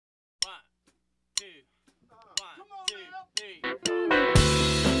Let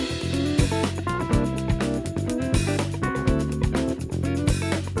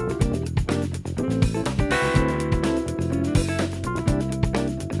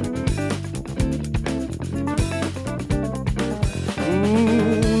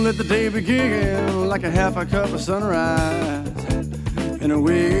the day begin like a half a cup of sunrise in a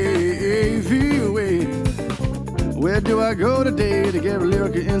wavy way. Where do I go today to get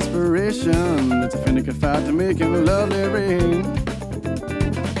lyrical inspiration? It's a finicky fight to make in a lovely rain.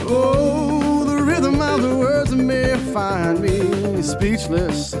 Oh, the rhythm of the words may find me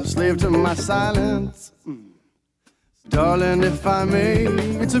speechless, a slave to my silence. Darling, if I may,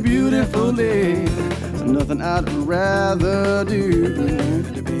 it's a beautiful day. There's nothing I'd rather do.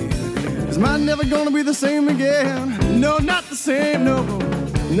 'Cause mine never gonna be the same again. No, not the same, no.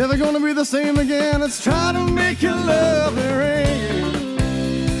 Never gonna be the same again. Let's try to make your love rain.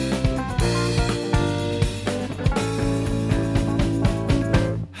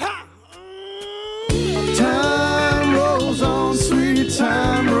 Time rolls on, sweet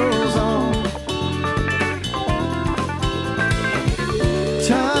time rolls on.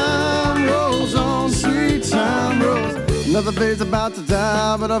 Time rolls on, sweet time rolls. Another day's about to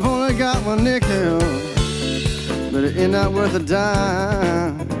die, but I've only got one nickel. But it ain't not worth a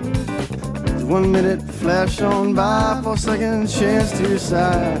dime. 1 minute flash on by, 4 second chance to your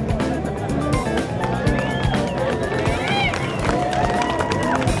side.